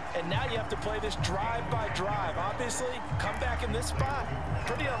 And now you have to play this drive by drive. Obviously, come back in this spot.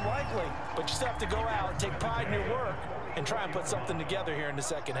 Pretty unlikely, but you still have to go out and take pride in your work and try and put something together here in the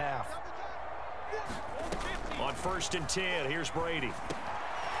second half. On 1st and 10, here's Brady.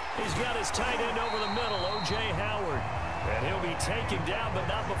 He's got his tight end over the middle, O.J. Howard. And he'll be taken down, but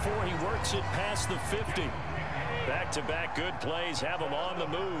not before he works it past the 50. Back-to-back good plays have him on the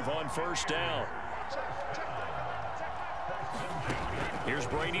move on 1st down. Here's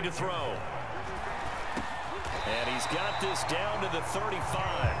Brady to throw. And he's got this down to the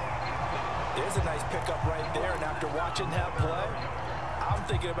 35. There's a nice pickup right there, and after watching that play, I'm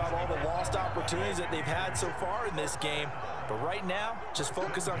thinking about all the lost opportunities that they've had so far in this game. But right now, just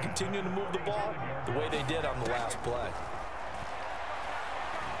focus on continuing to move the ball the way they did on the last play.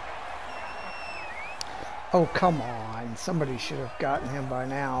 Oh, come on. Somebody should have gotten him by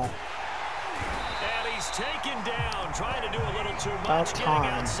now. And he's taken down, trying to do a little too much, getting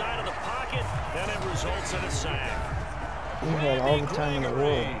outside of the pocket, and it results in a sack. He had all the time in the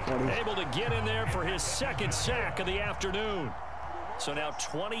world, buddy. Able to get in there for his 2nd sack of the afternoon. So now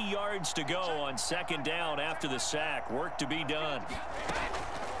 20 yards to go on 2nd down after the sack. Work to be done.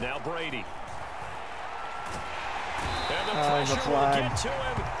 Now Brady. And the pressure will get to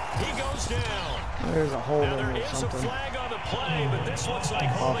him. He goes down. There's a holding now there or is something. a flag on the play, but this looks like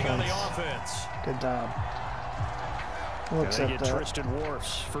holding on the offense. Good job. And they get Tristan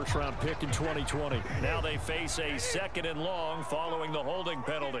Wirfs, 1st-round pick in 2020. Now they face a 2nd and long following the holding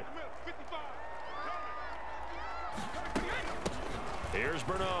penalty. Here's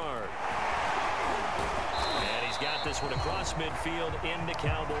Bernard. And he's got this one across midfield into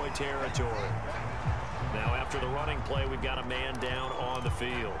Cowboy territory. Now after the running play, we've got a man down on the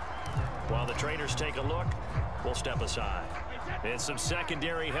field. While the trainers take a look, we'll step aside. And some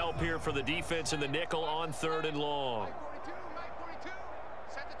secondary help here for the defense in the nickel on 3rd and long.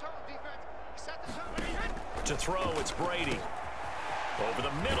 To throw, it's Brady. Over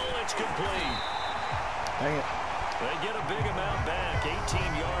the middle, it's complete. Dang it. They get a big amount back, 18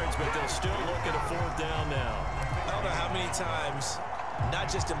 yards, but they'll still look at a 4th down now. I don't know how many times, not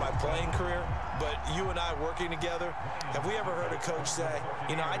just in my playing career, but you and I working together, have we ever heard a coach say,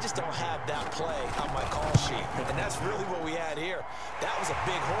 you know, I just don't have that play on my call sheet. And that's really what we had here. That was a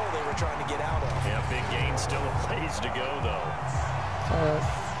big hole they were trying to get out of. Yeah, big gain, still a ways to go, though.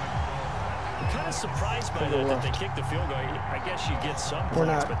 I'm kind of surprised by that they kicked the field goal. I guess you get some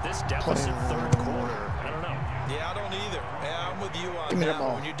points, but this deficit 3rd quarter, I don't know. Yeah, I don't either. Yeah, I'm with you on that.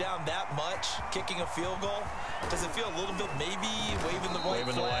 When you're down that much, kicking a field goal, does it feel a little bit maybe waving the white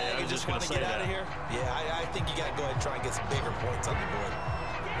flag and just want to get out of here? Yeah, I think you got to go ahead and try and get some bigger points on the board.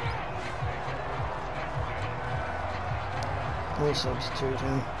 We'll substitute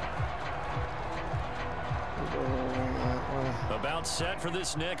him. About set for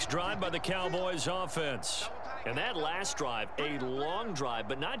this next drive by the Cowboys offense. And that last drive, a long drive,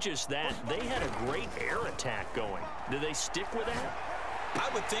 but not just that, they had a great air attack going. Do they stick with that? I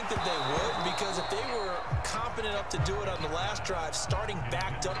would think that they would, because if they were confident enough to do it on the last drive, starting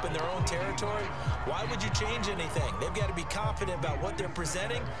backed up in their own territory, why would you change anything? They've got to be confident about what they're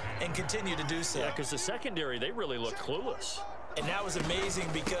presenting and continue to do so. Yeah, because the secondary, they really looked clueless. And that was amazing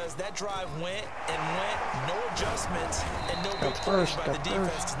because that drive went and went, no adjustments, and no big plays by the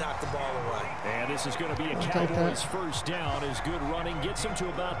defense to knock the ball away. And this is going to be a Cowboys 1st down as good running gets them to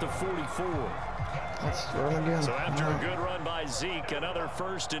about the 44. Let's run again. So after a good run by Zeke, another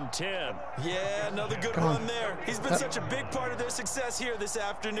 1st and 10. Yeah, another good run there. He's been such a big part of their success here this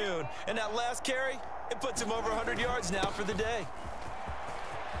afternoon. And that last carry, it puts him over 100 yards now for the day.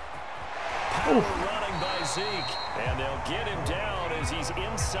 Power running by Zeke, and they'll get him down as he's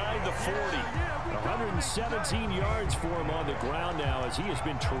inside the 40. 117 yards for him on the ground now as he has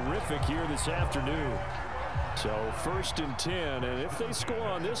been terrific here this afternoon. So 1st and 10, and if they score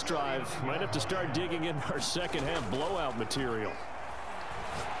on this drive, might have to start digging in our second half blowout material.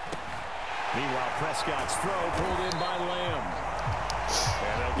 Meanwhile, Prescott's throw pulled in by Lamb.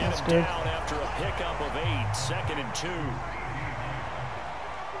 And they'll get him down after a pickup of 8, 2nd and 2.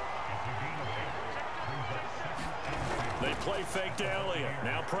 They play fake to Elliott.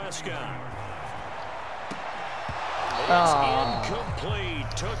 Now Prescott. It's incomplete.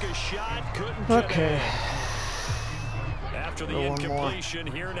 Took a shot, couldn't get it. After the incompletion,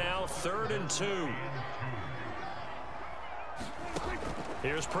 here now, 3rd and 2.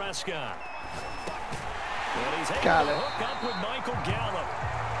 Here's Prescott. And he's able to hook up with Michael Gallup.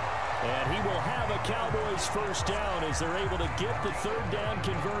 And he will have a Cowboys first down as they're able to get the third down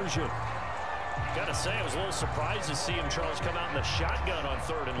conversion. Gotta say, I was a little surprised to see him, Charles, come out in the shotgun on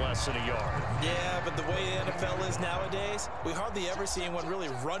third and less than a yard. Yeah, but the way the NFL is nowadays, we hardly ever see anyone really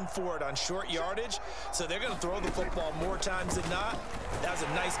run for it on short yardage. So they're going to throw the football more times than not. That was a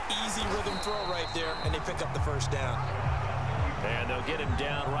nice, easy rhythm throw right there, and they pick up the first down. And they'll get him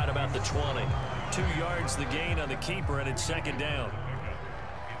down right about the 20. 2 yards the gain on the keeper, and it's second down.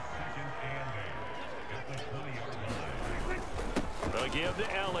 They'll give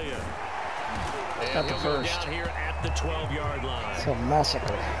to Elliott. Got the He'll go first. down here at the 12-yard line. It's a massacre.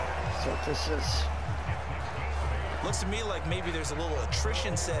 That's what this is. Looks to me like maybe there's a little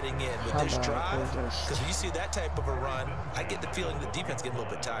attrition setting in with this drive. Because when you see that type of a run, I get the feeling the defense getting a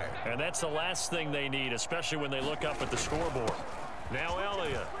little bit tired. And that's the last thing they need, especially when they look up at the scoreboard. Now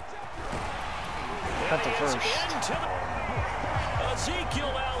Elliott. Got the first. Ezekiel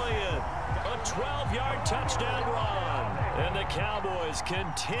Elliott. A 12-yard touchdown run. And the Cowboys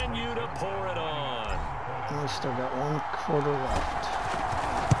continue to pour it on. And we still got 1 quarter left.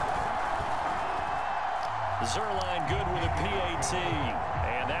 Zerline good with a PAT.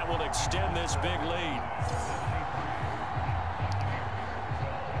 And that will extend this big lead.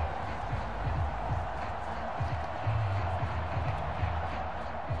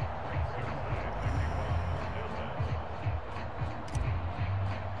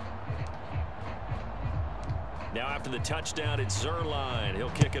 Now after the touchdown, it's Zerline. He'll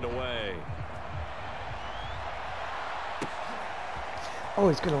kick it away. Oh,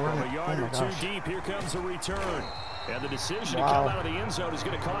 he's going to run From it. a yard Oh, or my 2 gosh. deep, here comes the return. And the decision to Wow. come out of the end zone is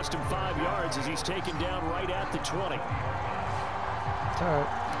going to cost him 5 yards as he's taken down right at the 20. It's all right.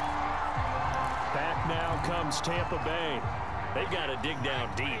 Back now comes Tampa Bay. They've got to dig down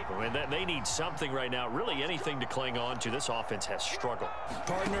deep. I mean, they need something right now, really anything to cling on to. This offense has struggled.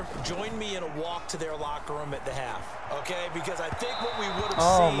 Partner, join me in a walk to their locker room at the half, okay? Because I think what we would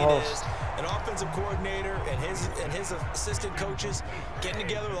have seen is an offensive coordinator and his assistant coaches getting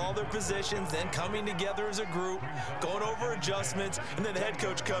together with all their positions, then coming together as a group, going over adjustments, and then the head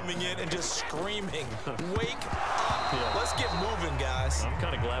coach coming in and just screaming, "Wake up! Yeah. Let's get moving, guys." I'm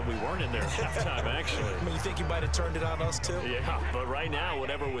kind of glad we weren't in there at halftime, actually. I mean, you think he might have turned it on us, too? Yeah, but right now,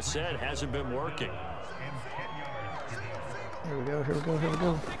 whatever was said hasn't been working. Here we go, here we go, here we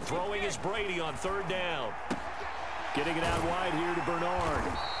go. Throwing is Brady on third down. Getting it out wide here to Bernard.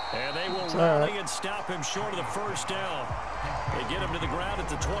 And they will rally and stop him short of the first down. They get him to the ground at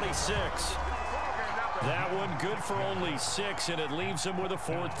the 26. That one good for only 6, and it leaves him with a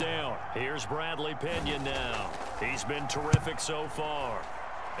 4th down. Here's Bradley Pinion now. He's been terrific so far.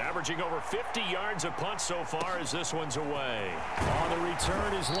 Averaging over 50 yards a punt so far as this one's away. On the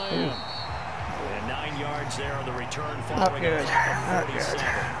return is Lamb. And 9 yards there on the return following good. a 47.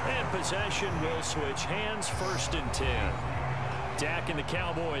 And possession will switch hands, 1st and 10. Dak and the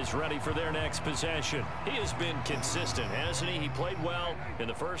Cowboys ready for their next possession. He has been consistent, hasn't he? He played well in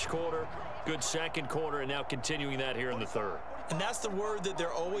the first quarter, good second quarter, and now continuing that here in the third. And that's the word that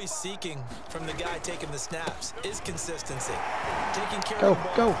they're always seeking from the guy taking the snaps, is consistency. Taking care of the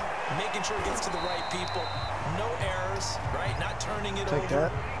ball, making sure it gets to the right people, no errors, right? Not turning it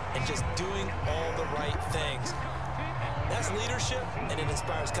over, and just doing all the right things. That's leadership, and it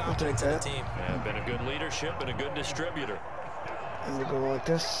inspires confidence in the team. Yeah, been a good leadership and a good distributor. And we go like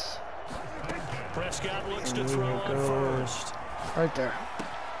this. Prescott looks to throw on first. Right there.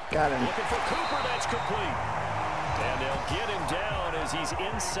 Got him. Looking for Cooper, that's complete. And they'll get him down as he's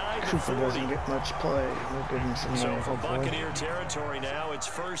inside the 40. Cooper doesn't get much play. We'll give him some So for Buccaneer territory now, it's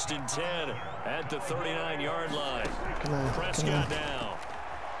 1st and 10 at the 39-yard line. Come on, Prescott now.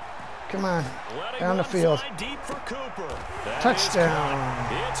 Come on, Letting down the field. Deep for Cooper. That Touchdown.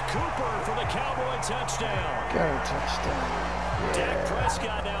 It's Cooper for the Cowboy touchdown. Got a touchdown. Dak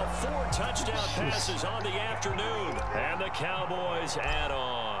Prescott now 4 touchdown passes on the afternoon. And the Cowboys add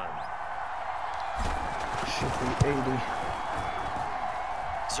on. Should be 80.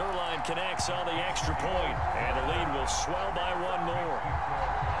 Zerline connects on the extra point, and the lead will swell by 1 more.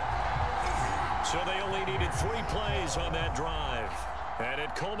 So they only needed 3 plays on that drive. And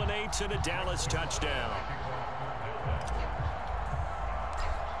it culminates in a Dallas touchdown.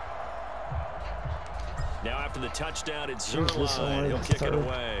 Now after the touchdown, it's Zerline. He'll kick it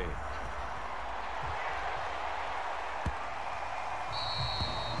away.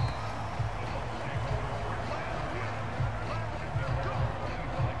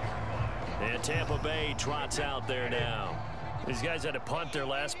 And Tampa Bay trots out there now. These guys had to punt their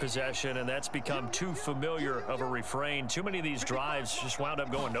last possession, and that's become too familiar of a refrain. Too many of these drives just wound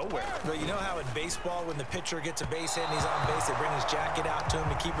up going nowhere. But you know how in baseball, when the pitcher gets a base hit and he's on base, they bring his jacket out to him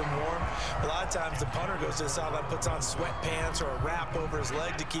to keep him warm? A lot of times the punter goes to the sideline, puts on sweatpants or a wrap over his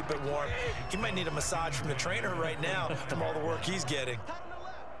leg to keep it warm. He might need a massage from the trainer right now from all the work he's getting.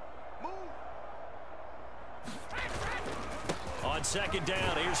 On second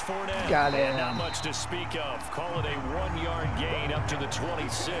down, here's Fournette. Got him. And not much to speak of. Call it a 1-yard gain up to the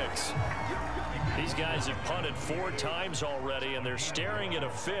 26. These guys have punted 4 times already, and they're staring at a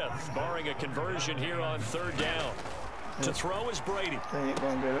 5th, barring a conversion here on 3rd down. To throw is Brady. They ain't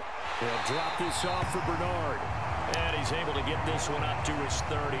gonna get it. He'll drop this off for Bernard. And he's able to get this one up to his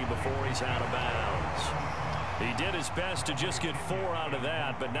 30 before he's out of bounds. He did his best to just get 4 out of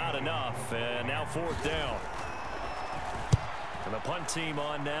that, but not enough. And now 4th down. And the punt team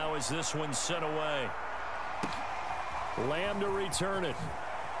on now as this one's sent away. Lamb to return it.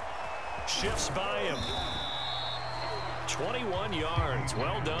 Shifts by him. 21 yards.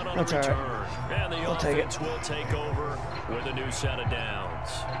 Well done on the return. Right. And the offense will take over with a new set of downs.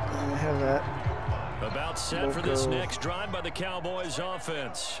 I have that. About set for this next drive by the Cowboys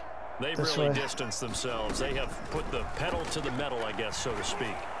offense. They've really distanced themselves. They have put the pedal to the metal, I guess, so to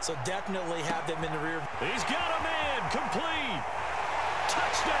speak. So definitely have them in the rear. He's got a man. Complete.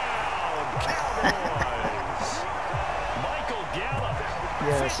 Touchdown, Cowboys. Michael Gallup,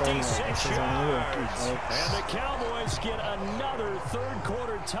 56 yards. And the Cowboys get another 3rd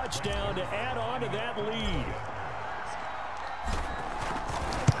quarter touchdown to add on to that lead.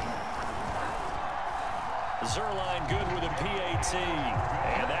 Zerline good with a PAT,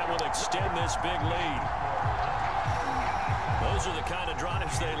 and that will extend this big lead. Those are the kind of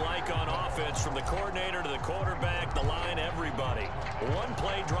drives they like on offense, from the coordinator to the quarterback, the line, everybody.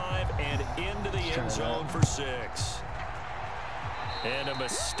 1-play drive and into the end zone for 6. And a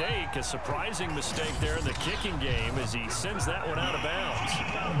mistake, a surprising mistake there in the kicking game as he sends that one out of bounds.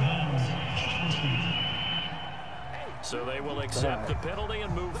 So they will accept the penalty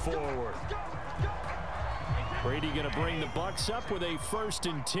and move forward. Brady going to bring the Bucs up with a 1st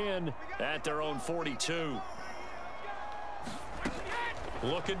and 10 at their own 42.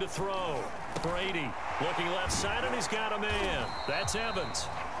 Looking to throw. Brady looking left side, and he's got a man. That's Evans.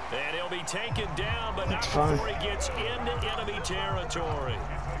 And he'll be taken down, but not before he gets into enemy territory.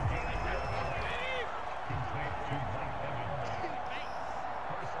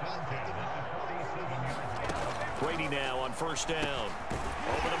 Brady now on 1st down.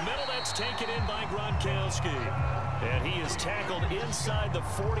 Over the middle, that's taken in by Gronkowski. And he is tackled inside the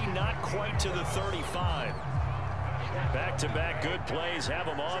 40, not quite to the 35. Back-to-back good plays have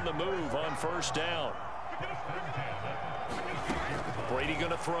him on the move on 1st down. Brady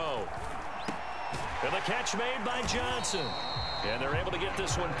going to throw. And the catch made by Johnson. And they're able to get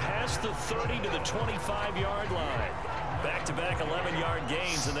this one past the 30 to the 25-yard line. Back-to-back 11-yard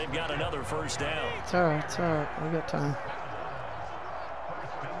gains, and they've got another 1st down. It's all right. It's all right. We got time.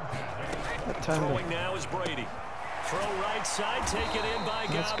 Throwing now is Brady. Throw right side, taken in by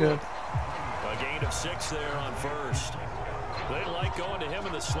Godwin. That's good. A gain of 6 there on 1st. They like going to him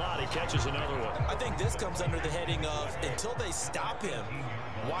in the slot. He catches another one. I think this comes under the heading of, until they stop him,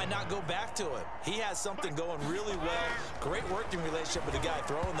 why not go back to it? He has something going really well. Great working relationship with the guy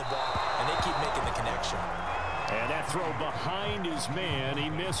throwing the ball, and they keep making the connection. And that throw behind his man, he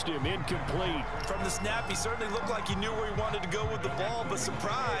missed him, incomplete. From the snap, he certainly looked like he knew where he wanted to go with the ball, but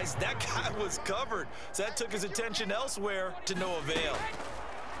surprise, that guy was covered. So that took his attention elsewhere to no avail.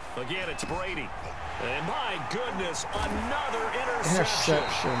 Again, it's Brady. And my goodness, another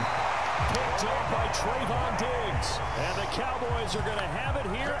interception. Picked up by Trayvon Diggs. And the Cowboys are going to have it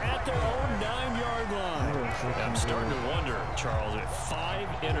here at their own 9-yard line. I'm starting to wonder, Charles, if 5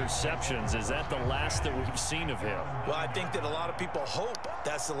 interceptions, is that the last that we've seen of him? Well, I think that a lot of people hope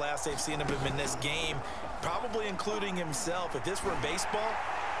that's the last they've seen of him in this game, probably including himself. If this were baseball,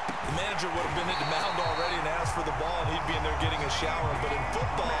 the manager would have been at the mound already and asked for the ball, and he'd be in there getting a shower. But in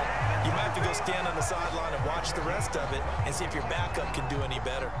football, you might have to go stand on the sideline and watch the rest of it and see if your backup can do any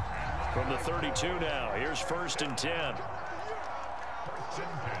better. From the 32 now, here's 1st and 10.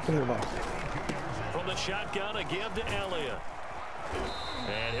 From the shotgun, a give to Elliott.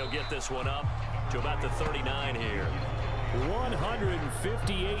 And he'll get this one up to about the 39 here.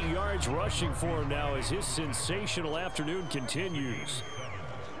 158 yards rushing for him now as his sensational afternoon continues.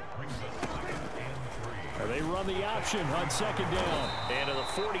 They run the option on 2nd down. And to the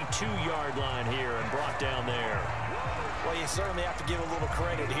 42-yard line here and brought down there. Well, you certainly have to give a little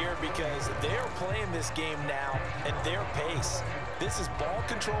credit here because they're playing this game now at their pace. This is ball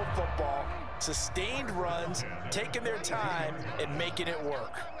control football. Sustained runs, taking their time, and making it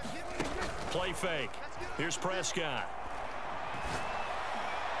work. Play fake. Here's Prescott.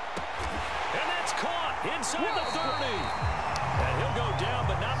 And that's caught inside the 30. And he'll go down,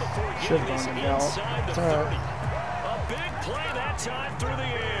 but not before getting this inside the 30. A big play that time through the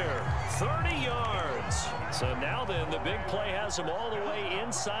air. 30 yards. So now then, the big play has him all the way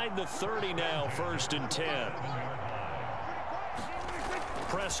inside the 30 now, 1st and 10.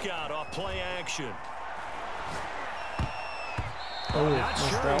 Prescott off play action. Not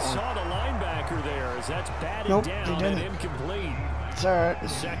sure he saw the linebacker there as that's batted down and incomplete. It's all right.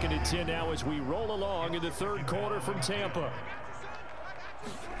 2nd and 10 now as we roll along in the 3rd quarter from Tampa.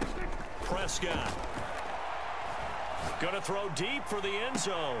 Prescott. Going to throw deep for the end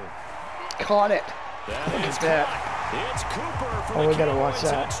zone. Caught it. Look at that. It's Cooper for the we gotta watch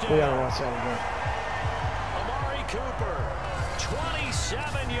that. touchdown. We gotta watch that again. Amari Cooper,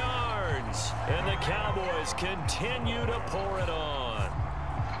 27 yards. And the Cowboys continue to pour it on.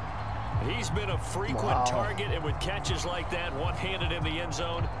 He's been a frequent target, and with catches like that, one-handed in the end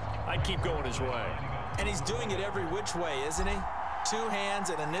zone, I'd keep going his way. And he's doing it every which way, isn't he? 2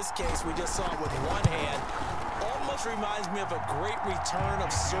 hands, and in this case, we just saw it with 1 hand. Almost reminds me of a great return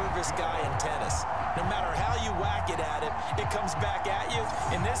of service guy in tennis. No matter how you whack it at him, it comes back at you.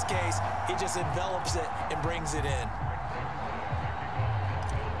 In this case, he just envelops it and brings it in.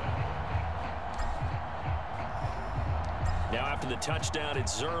 Now after the touchdown,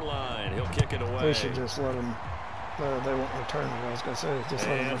 it's Zerline. He'll kick it away. They should just let him. They won't return it. I was going to say, just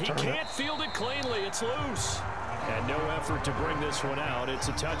let him return it. He can't field it cleanly. It's loose. And no effort to bring this one out. It's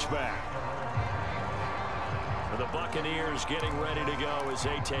a touchback. The Buccaneers getting ready to go as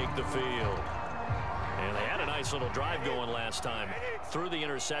they take the field. And they had a nice little drive going last time. Threw the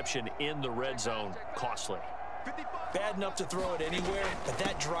interception in the red zone. Costly. Bad enough to throw it anywhere, but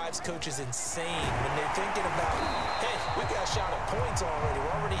that drives coaches insane when they're thinking about, hey, we got a shot at points already.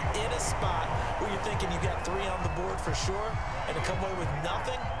 We're already in a spot where you're thinking you got 3 on the board for sure, and to come away with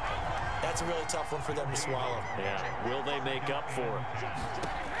nothing, that's a really tough one for them to swallow. Yeah, will they make up for it?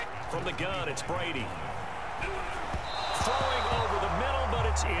 From the gun, it's Brady. Throwing over the middle, but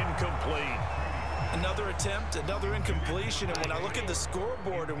it's incomplete. Another attempt, another incompletion, and when I look at the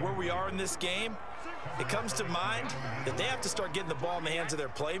scoreboard and where we are in this game, it comes to mind that they have to start getting the ball in the hands of their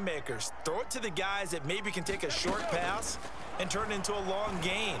playmakers. Throw it to the guys that maybe can take a short pass and turn it into a long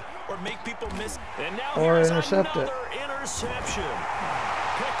gain or make people miss. And now or here's intercept another interception.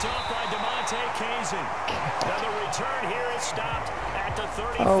 Picked off by DeMonte Casey. Now the return here is stopped at the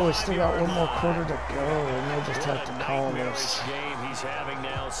 35-yard Oh, we still got 1 more quarter to go, and they just have to call this. Game. He's having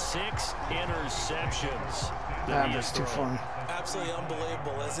now 6 interceptions. That's too fun. Absolutely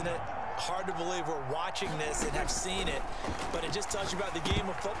unbelievable, isn't it? Hard to believe we're watching this and have seen it, but it just tells you about the game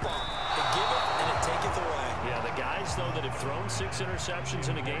of football. They give it and it taketh away. Yeah, the guys, though, that have thrown 6 interceptions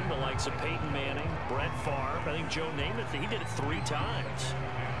in a game, the likes of Peyton Manning, Brett Favre, I think Joe Namath, he did it 3 times.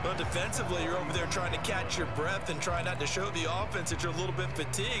 Well, defensively, you're over there trying to catch your breath and try not to show the offense that you're a little bit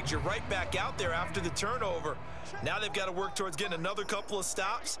fatigued. You're right back out there after the turnover. Now they've got to work towards getting another couple of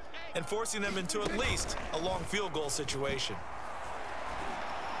stops and forcing them into at least a long field goal situation.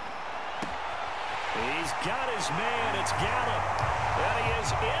 He's got his man. It's Gallup. And he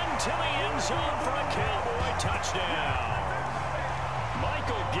is into the end zone for a Cowboy touchdown.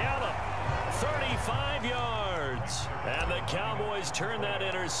 Michael Gallup, 35 yards. And the Cowboys turn that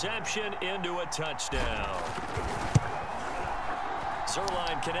interception into a touchdown.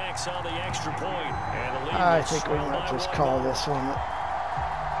 Zerline connects on the extra point. And the lead I think we might just call this one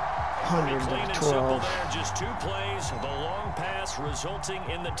 112. There, just 2 plays. The long pass resulting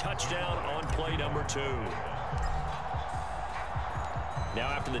in the touchdown on play number 2. Now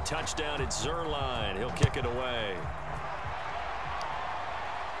after the touchdown, it's Zerline. He'll kick it away.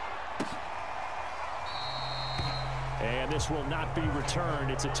 And this will not be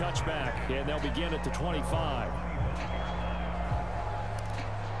returned. It's a touchback, and they'll begin at the 25.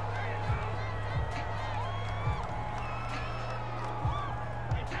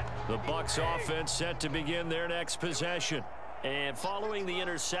 The Bucs offense set to begin their next possession. And following the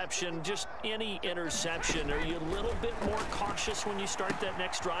interception, just any interception, are you a little bit more cautious when you start that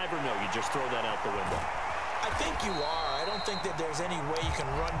next drive, or no, you just throw that out the window? I think you are. I don't think that there's any way you can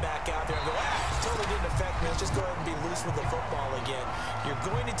run back out there and go, totally didn't affect me. Let's just go ahead and be loose with the football again. You're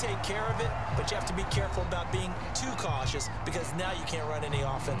going to take care of it, but you have to be careful about being too cautious because now you can't run any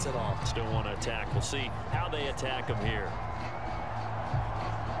offense at all. Still want to attack. We'll see how they attack them here.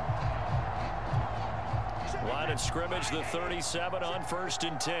 Line of scrimmage, the 37 on 1st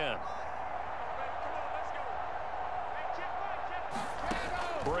and 10.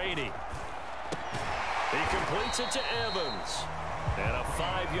 Brady. completes it to Evans. And a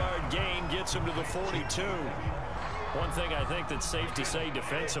 5-yard gain gets him to the 42. One thing I think that's safe to say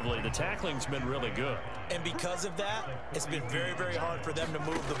defensively, the tackling's been really good. And because of that, it's been very, very hard for them to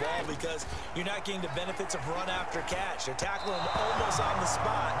move the ball because you're not getting the benefits of run after catch. They're tackling almost on the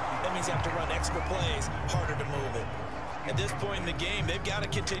spot. That means you have to run extra plays, harder to move it. At this point in the game, they've got to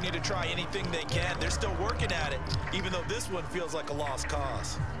continue to try anything they can. They're still working at it, even though this one feels like a lost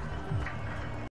cause.